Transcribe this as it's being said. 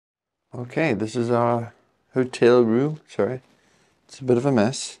Okay, this is our hotel room. Sorry, it's a bit of a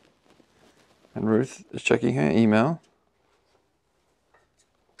mess. And Ruth is checking her email.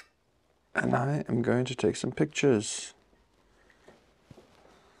 And I am going to take some pictures.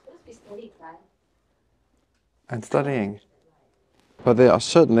 And studying. But there are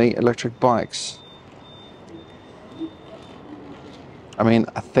certainly electric bikes. I mean,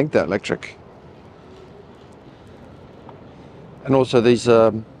 I think they're electric. And also these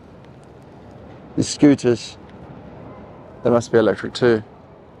scooters, they must be electric too.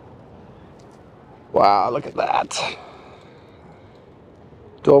 Wow, look at that.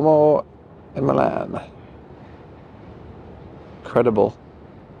 Duomo in Milan. Incredible.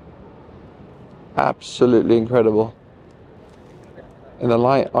 Absolutely incredible. And the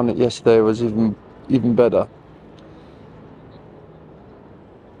light on it yesterday was even better.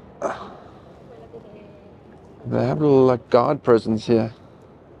 They have a little like guard presence here.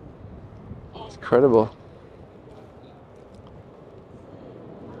 It's incredible.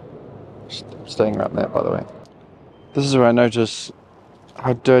 I'm staying right there, by the way. This is where I notice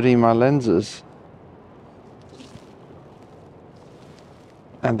how dirty my lens is.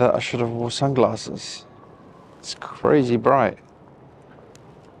 And that I should have worn sunglasses. It's crazy bright.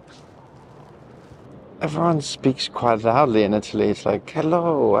 Everyone speaks quite loudly in Italy. It's like,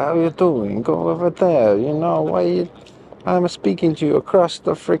 hello, how you doing? Go over there. You know, I'm speaking to you across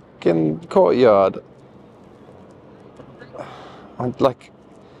the freaking courtyard. I'm like,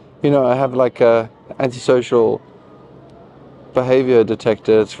 I have like a antisocial behavior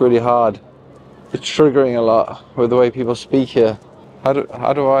detector. It's really hard. It's triggering a lot with the way people speak here. How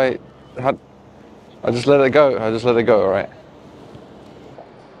do I just let it go. I just let it go, alright?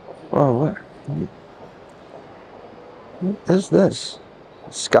 Whoa, what is this?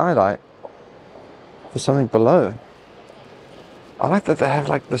 Skylight? There's something below. I like that they have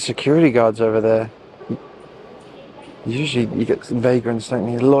like the security guards over there. Usually you get some vagrants,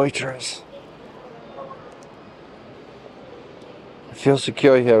 don't you? Loiterers. I feel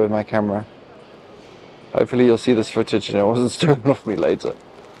secure here with my camera. Hopefully you'll see this footage and it wasn't stolen off me later.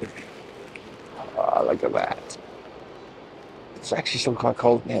 Oh, look at that. It's actually still quite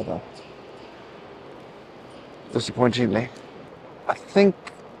cold in here though. Disappointingly. I think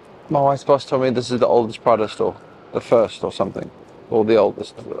my wife's boss told me this is the oldest Prada store. The first or something. Or the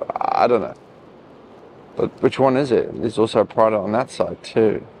oldest. I don't know. But which one is it? There's also a Prada on that side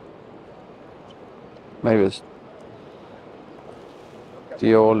too. Maybe it's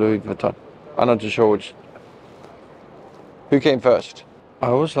Dior, Louis Vuitton. I'm not too sure which. Who came first? I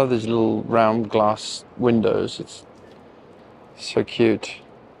always love these little round glass windows. It's so cute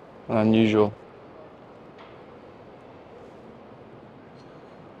and unusual.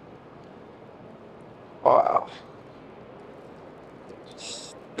 Wow.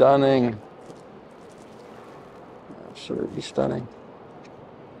 Stunning. Absolutely stunning.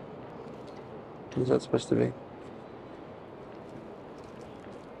 What's that supposed to be?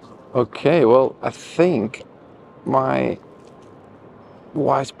 Okay, well, I think my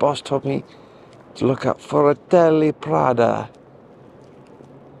wife's boss told me to look up Fratelli Prada.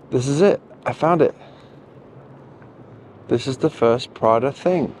 This is it. I found it. This is the first Prada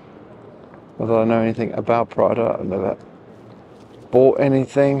thing. Not that I know anything about Prada. I've never bought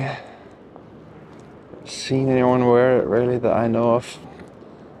anything, seen anyone wear it really that I know of.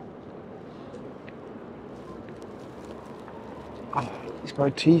 Oh, these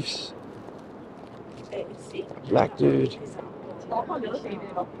motifs. Black dude.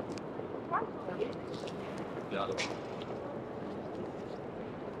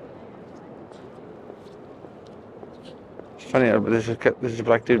 It's funny, there's a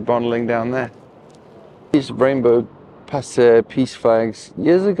black dude bondling down there. These rainbow peace flags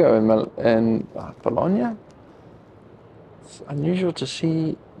years ago in Bologna. It's unusual to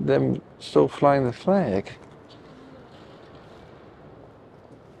see them still flying the flag.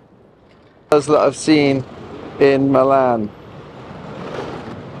 As that I've seen in Milan.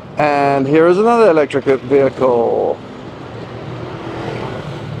 And here is another electric vehicle.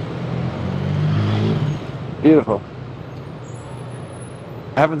 Beautiful.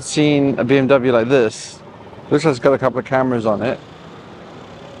 I haven't seen a BMW like this. Looks like it's got a couple of cameras on it.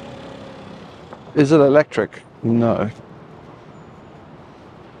 Is it electric? No.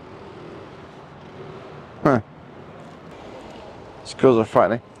 Huh. These girls are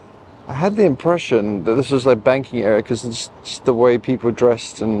frightening. I had the impression that this was like banking area because it's just the way people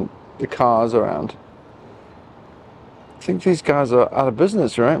dressed and the cars around. I think these guys are out of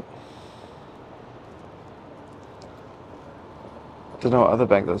business, right? Don't know what other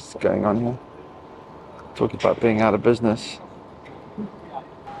bank that's going on here. Talking about being out of business.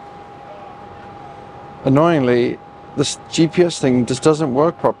 Annoyingly, this GPS thing just doesn't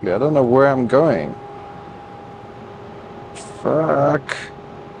work properly. I don't know where I'm going. Fuck.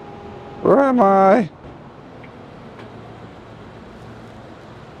 Where am I?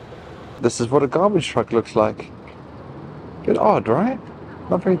 This is what a garbage truck looks like. Bit odd, right?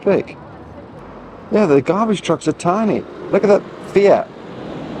 Not very big. Yeah, the garbage trucks are tiny. Look at that Fiat.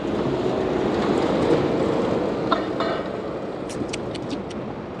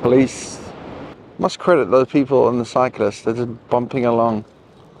 Police. Must credit those people and the cyclists. They're just bumping along.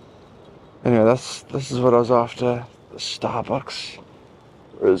 Anyway, this is what I was after. The Starbucks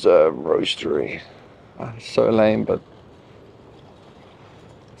Reserve Roastery. So lame, but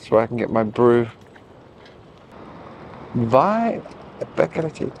that's where I can get my brew. Why?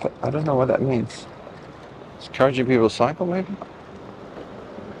 I don't know what that means. It's encouraging people to cycle, maybe?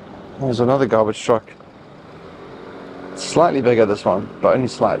 There's another garbage truck. Slightly bigger, this one, but only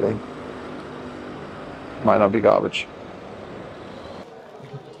slightly. Might not be garbage.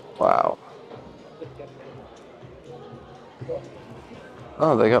 Wow.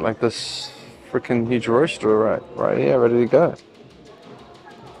 Oh, they got like this freaking huge roaster right here, ready to go.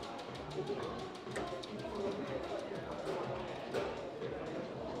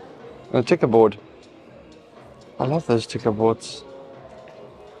 And a ticker board. I love those ticker boards.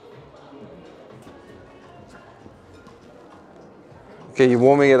 Okay, you're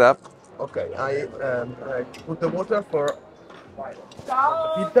warming it up. Okay, I put the water for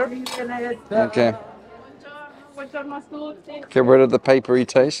filter. Okay. Get rid of the papery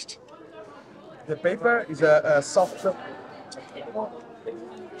taste. The paper is a soft.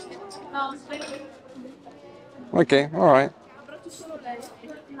 Okay, all right.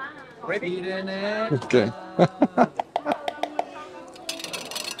 Ready? Okay.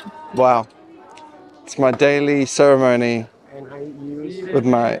 Wow. It's my daily ceremony And I use with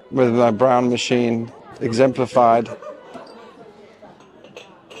my brown machine exemplified.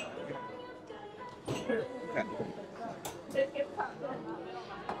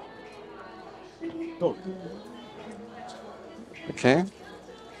 Okay.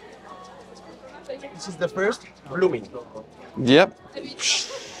 This is the first blooming. Yep.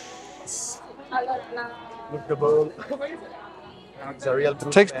 With the bowl. It's a real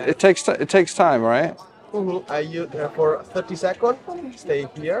It takes time, right? I use for 30 seconds. Stay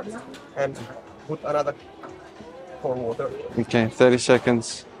here and put another for water. Okay, 30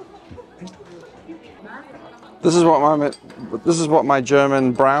 seconds. This is what my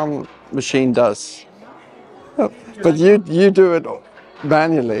German brown machine does. But you do it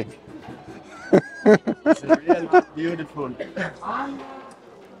manually. It's really beautiful.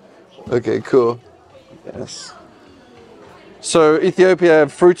 Okay, cool. Yes. So Ethiopia,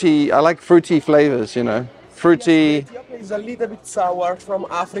 fruity. I like fruity flavors. You know, fruity. Ethiopia is a little bit sour from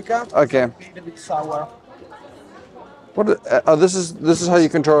Africa. Okay. A little bit sour. What? Oh, this is how you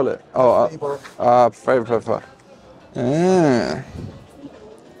control it. Oh, flavor. Ah.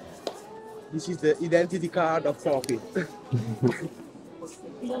 This is the identity card of coffee.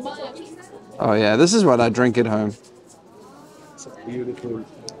 Oh yeah, this is what I drink at home. It's beautiful.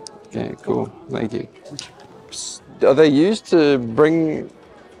 Okay, cool. Thank you. Are they used to bring?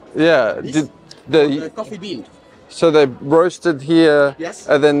 Yeah. This? Did The coffee bean. so they roasted here, Yes.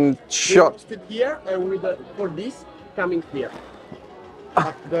 and then We shot. roasted here, and with for this coming here.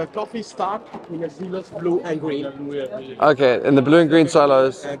 But the coffee start in a silos blue and green. Okay, and the blue and green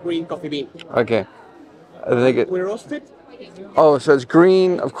silos. Green coffee bean. Okay. I think it. We roast it. Oh, so it's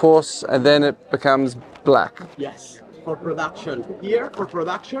green, of course, and then it becomes black. Yes. For production. Here for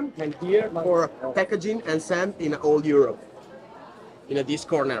production, and here for packaging and send in all Europe. In this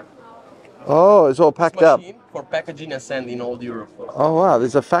corner. Oh, it's all packed up. Machine for packaging and send in all Europe. Oh wow,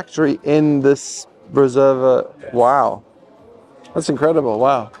 there's a factory in this reserva. Wow, that's incredible.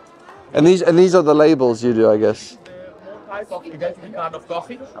 Wow, and these are the labels you do, I guess. More type of identity card of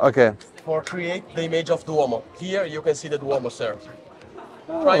coffee Okay. for create the image of Duomo. Here you can see the Duomo, sir.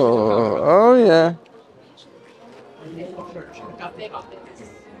 Try it. Oh yeah.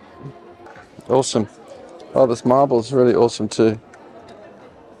 Awesome. Oh, this marble's really awesome too.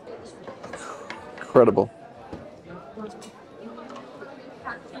 Incredible.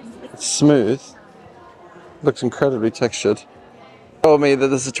 It's smooth. Looks incredibly textured. Told me that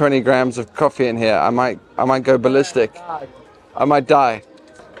there's 20 grams of coffee in here. I might go ballistic. I might die.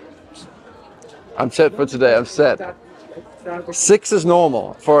 I'm set for today. I'm set. 6 is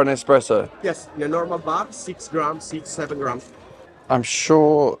normal for an espresso. Yes, in a normal bar, 6 grams, 7 grams. I'm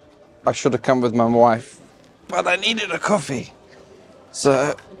sure I should have come with my wife, but I needed a coffee.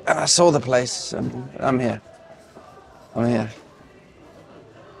 So, and I saw the place, and I'm here. I'm here.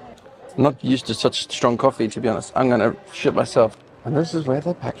 I'm not used to such strong coffee, to be honest. I'm gonna shit myself. And this is where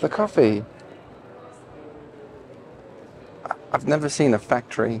they pack the coffee. I've never seen a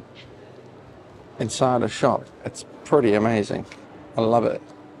factory inside a shop. It's pretty amazing. I love it.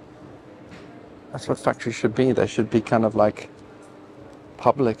 That's what factories should be. They should be kind of like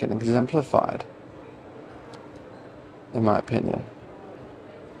public and exemplified, in my opinion.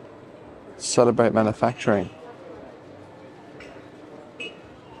 Celebrate manufacturing.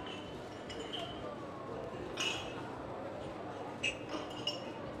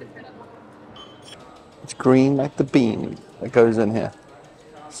 It's green like the bean that goes in here.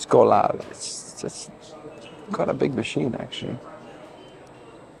 Scolar. It's quite a big machine, actually.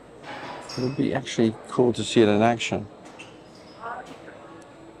 It would be actually cool to see it in action.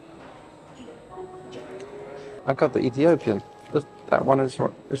 I got the Ethiopian. That one is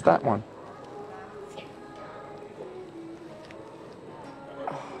that one.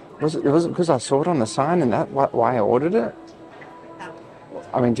 It wasn't because I saw it on the sign and that why I ordered it?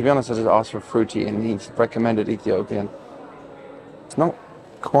 I mean, to be honest, I just asked for fruity and he recommended Ethiopian. It's not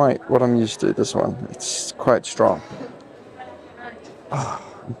quite what I'm used to, this one. It's quite strong. Oh,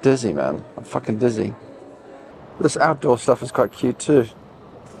 I'm dizzy, man. I'm fucking dizzy. This outdoor stuff is quite cute too.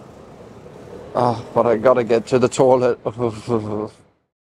 Oh, but I gotta get to the toilet.